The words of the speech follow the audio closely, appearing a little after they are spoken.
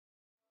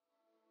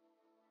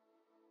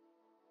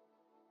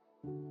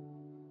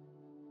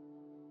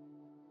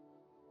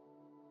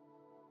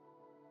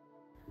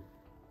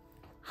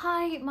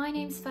Hi, my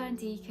name's Fern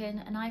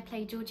Deacon and I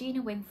play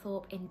Georgina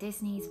Winthorpe in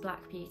Disney's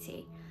Black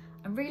Beauty.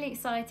 I'm really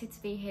excited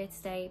to be here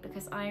today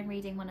because I am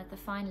reading one of the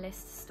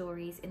finalist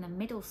stories in the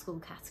middle school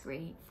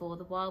category for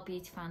the Wild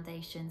Beauty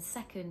Foundation's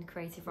second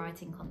creative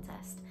writing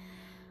contest.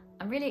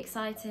 I'm really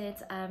excited.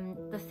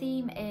 The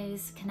theme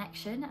is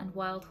connection and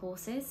wild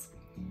horses.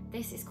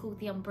 This is called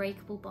The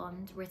Unbreakable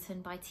Bond,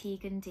 written by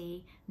Teigen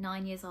D,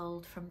 9 years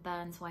old, from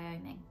Burns,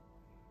 Wyoming.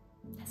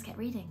 Let's get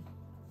reading.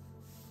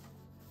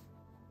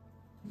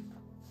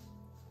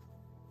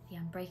 The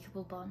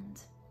Unbreakable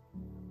Bond.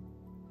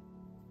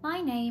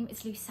 My name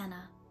is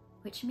Lucenna,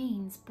 which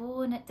means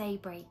born at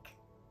daybreak.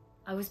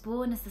 I was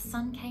born as the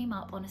sun came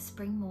up on a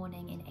spring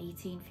morning in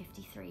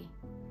 1853.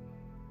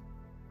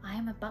 I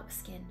am a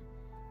buckskin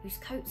whose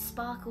coat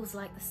sparkles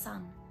like the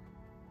sun,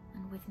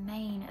 and with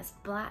mane as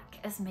black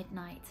as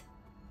midnight.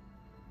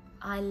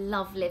 I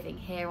love living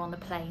here on the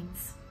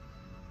plains.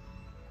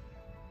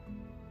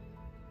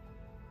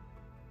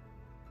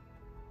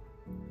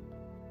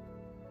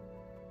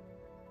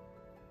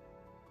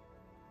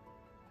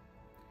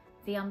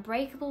 The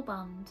Unbreakable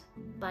Bond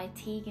by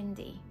Teigen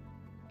D.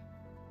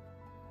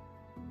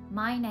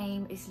 My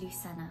name is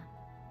Lucenna,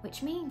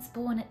 which means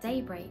born at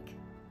daybreak.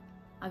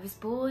 I was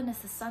born as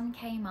the sun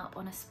came up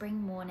on a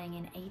spring morning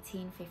in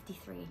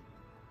 1853.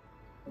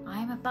 I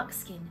am a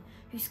buckskin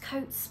whose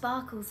coat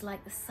sparkles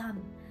like the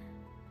sun,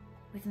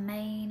 with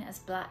mane as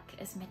black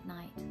as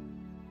midnight.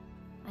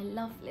 I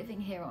love living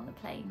here on the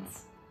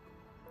plains.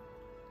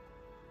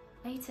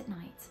 Late at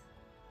night,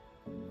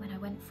 when I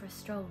went for a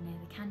stroll near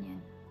the canyon,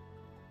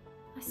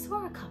 I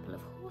saw a couple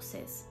of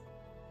horses.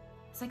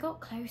 As I got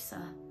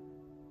closer,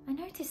 I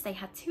noticed they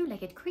had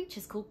two-legged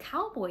creatures called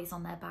cowboys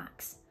on their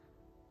backs.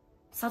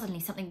 Suddenly,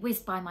 something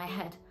whizzed by my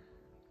head.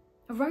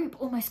 A rope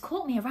almost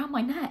caught me around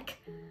my neck.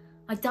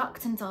 I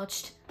ducked and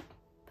dodged,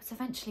 but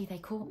eventually they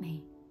caught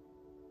me.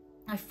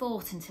 I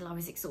fought until I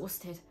was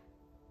exhausted.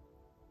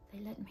 They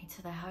led me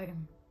to their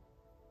home.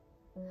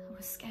 I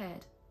was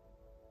scared,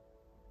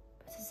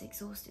 but as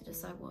exhausted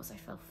as I was, I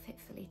fell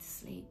fitfully to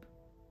sleep.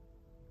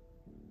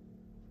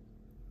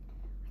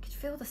 I could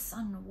feel the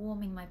sun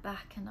warming my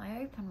back and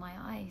I opened my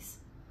eyes.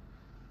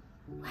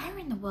 Where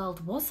in the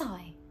world was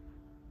I?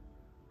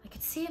 I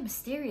could see a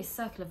mysterious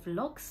circle of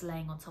logs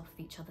laying on top of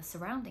each other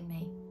surrounding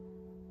me.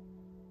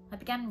 I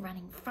began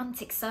running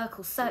frantic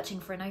circles, searching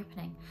for an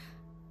opening.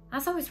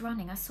 As I was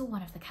running, I saw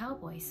one of the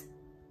cowboys.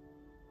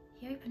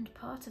 He opened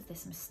part of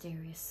this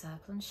mysterious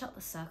circle and shut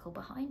the circle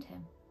behind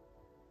him.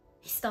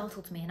 He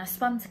startled me and I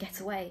spun to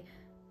get away,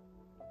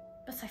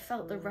 but I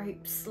felt the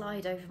rope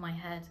slide over my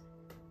head.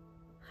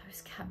 I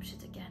was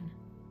captured again.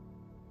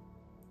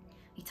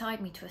 He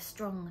tied me to a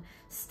strong,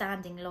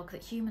 standing log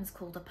that humans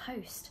called a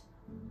post.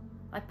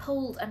 I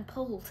pulled and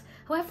pulled,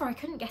 however I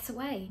couldn't get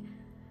away.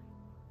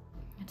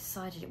 I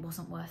decided it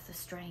wasn't worth the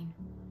strain.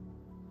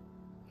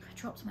 I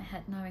dropped my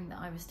head knowing that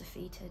I was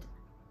defeated.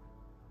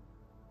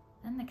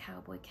 Then the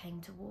cowboy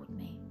came toward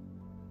me.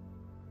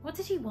 What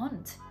did he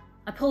want?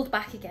 I pulled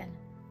back again.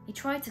 He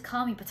tried to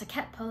calm me, but I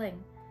kept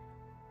pulling.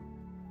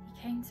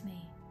 He came to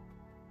me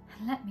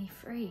and let me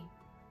free.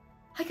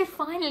 I could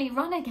finally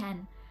run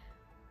again.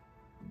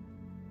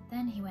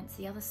 Then he went to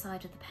the other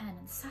side of the pen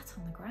and sat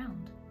on the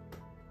ground.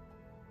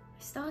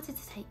 I started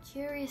to take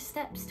curious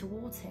steps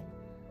towards him.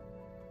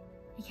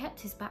 He kept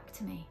his back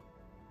to me.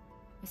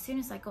 As soon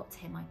as I got to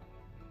him, I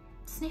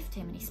sniffed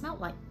him and he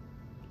smelled like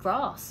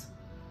grass.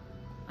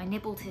 I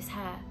nibbled his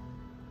hair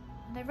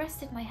and I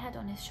rested my head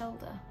on his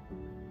shoulder.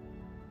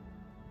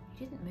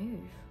 He didn't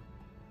move.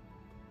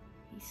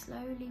 He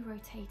slowly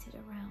rotated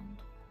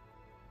around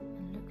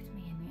and looked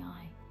me in the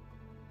eye.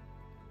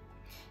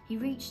 He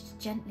reached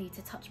gently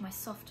to touch my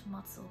soft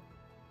muzzle.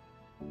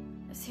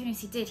 As soon as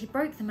he did, he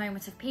broke the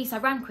moment of peace. I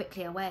ran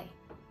quickly away.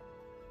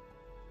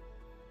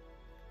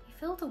 He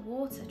filled a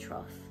water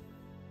trough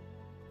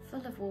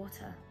full of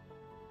water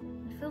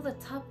and filled the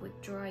tub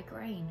with dry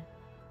grain.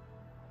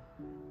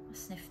 I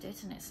sniffed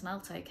it and it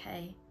smelt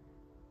okay,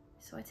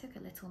 so I took a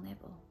little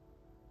nibble.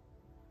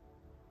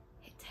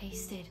 It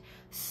tasted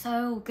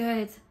so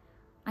good.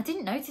 I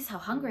didn't notice how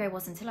hungry I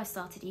was until I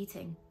started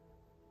eating.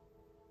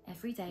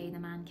 Every day the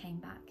man came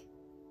back.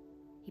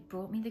 He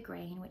brought me the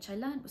grain, which I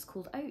learnt was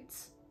called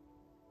oats,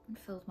 and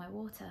filled my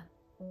water.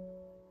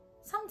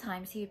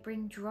 Sometimes he would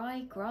bring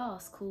dry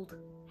grass called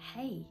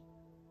hay.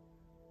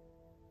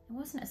 I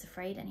wasn't as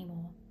afraid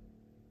anymore.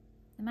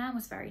 The man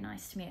was very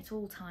nice to me at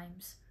all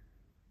times.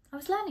 I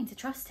was learning to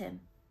trust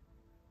him,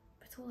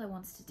 but all I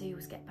wanted to do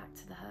was get back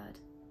to the herd.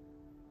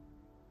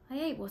 I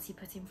ate what he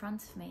put in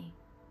front of me,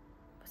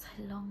 but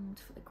I longed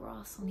for the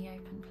grass on the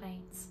open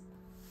plains.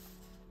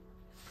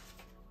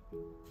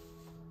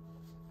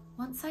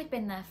 Once I'd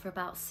been there for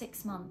about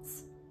 6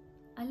 months,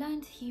 I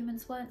learned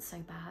humans weren't so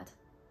bad.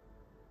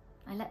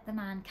 I let the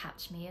man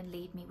catch me and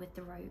lead me with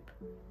the rope.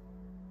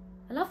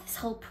 I love this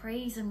whole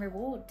praise and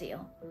reward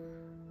deal.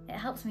 It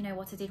helps me know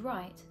what I did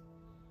right,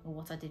 or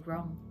what I did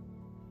wrong.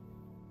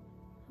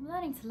 I'm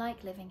learning to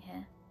like living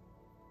here.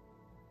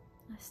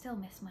 I still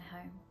miss my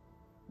home,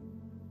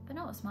 but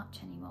not as much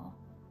anymore.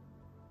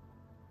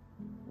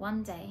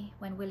 One day,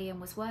 when William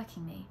was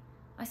working me,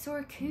 I saw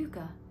a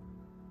cougar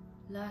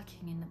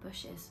lurking in the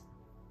bushes.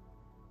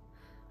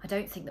 I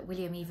don't think that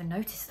William even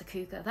noticed the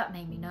cougar. That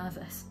made me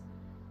nervous.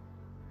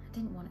 I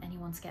didn't want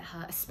anyone to get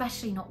hurt,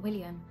 especially not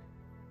William.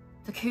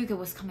 The cougar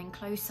was coming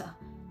closer.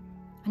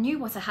 I knew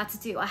what I had to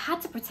do. I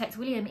had to protect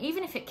William,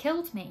 even if it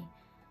killed me.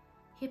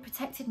 He had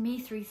protected me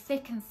through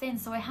thick and thin,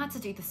 so I had to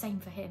do the same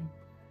for him.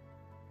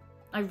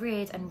 I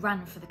reared and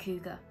ran for the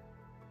cougar.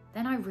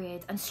 Then I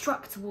reared and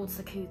struck towards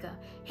the cougar,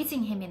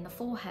 hitting him in the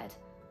forehead.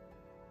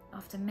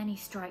 After many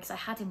strikes, I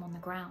had him on the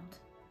ground.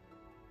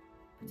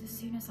 But as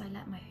soon as I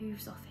let my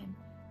hooves off him,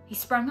 he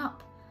sprang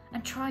up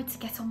and tried to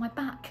get on my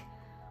back.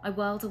 I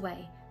whirled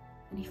away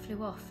and he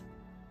flew off.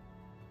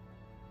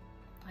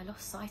 I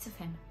lost sight of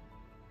him.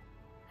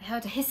 I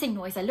heard a hissing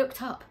noise. I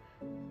looked up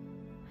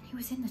and he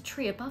was in the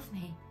tree above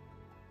me.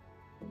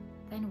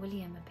 Then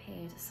William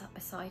appeared, sat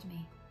beside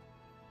me.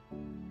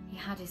 He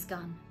had his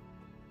gun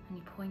and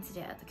he pointed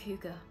it at the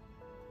cougar.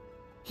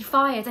 He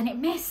fired and it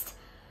missed.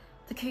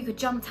 The cougar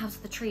jumped out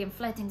of the tree and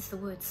fled into the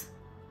woods.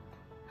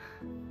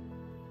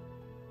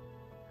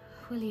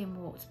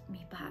 William walked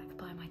me back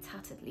by my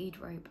tattered lead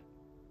rope.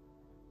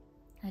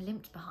 I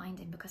limped behind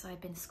him because I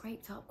had been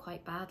scraped up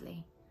quite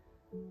badly.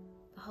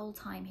 The whole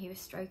time he was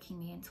stroking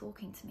me and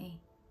talking to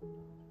me.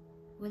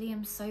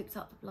 William soaked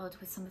up the blood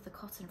with some of the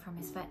cotton from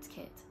his vet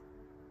kit.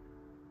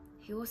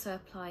 He also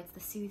applied the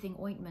soothing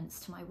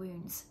ointments to my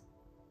wounds.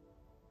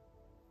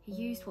 He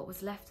used what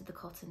was left of the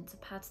cotton to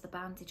pad the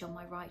bandage on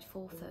my right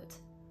forefoot.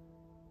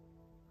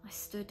 I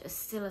stood as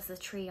still as the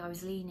tree I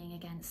was leaning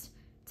against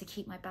to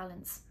keep my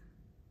balance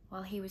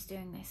while he was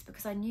doing this,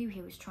 because I knew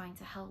he was trying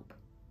to help.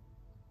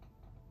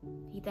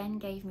 He then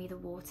gave me the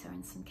water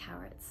and some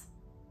carrots.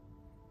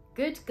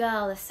 "Good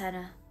girl,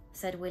 Asenna,"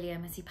 said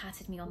William as he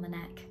patted me on the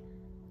neck.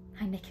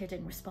 I nickered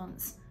in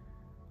response.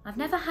 "I've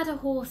never had a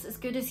horse as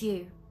good as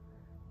you.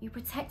 You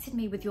protected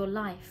me with your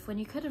life when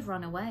you could have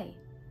run away,"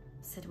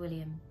 said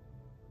William.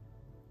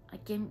 I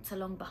gimped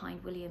along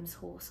behind William's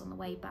horse on the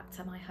way back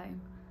to my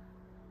home.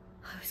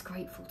 I was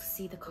grateful to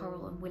see the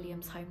coral and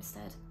William's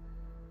homestead.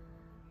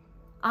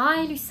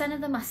 I,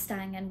 Lucenna the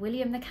Mustang, and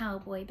William the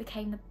Cowboy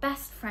became the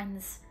best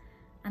friends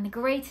and the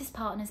greatest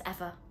partners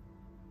ever.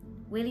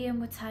 William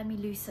would turn me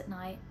loose at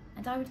night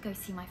and I would go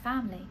see my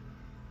family,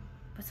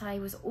 but I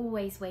was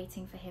always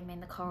waiting for him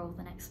in the coral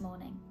the next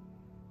morning.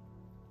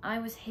 I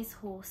was his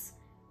horse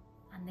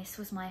and this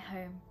was my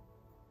home.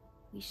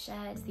 We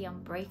shared the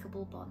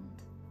unbreakable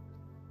bond.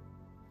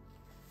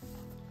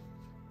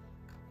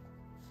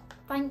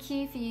 Thank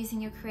you for using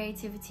your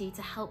creativity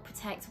to help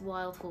protect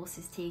wild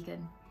horses,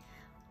 Teigen.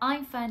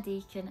 I'm Fern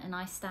Deacon and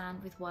I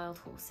stand with wild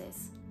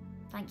horses.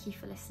 Thank you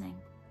for listening.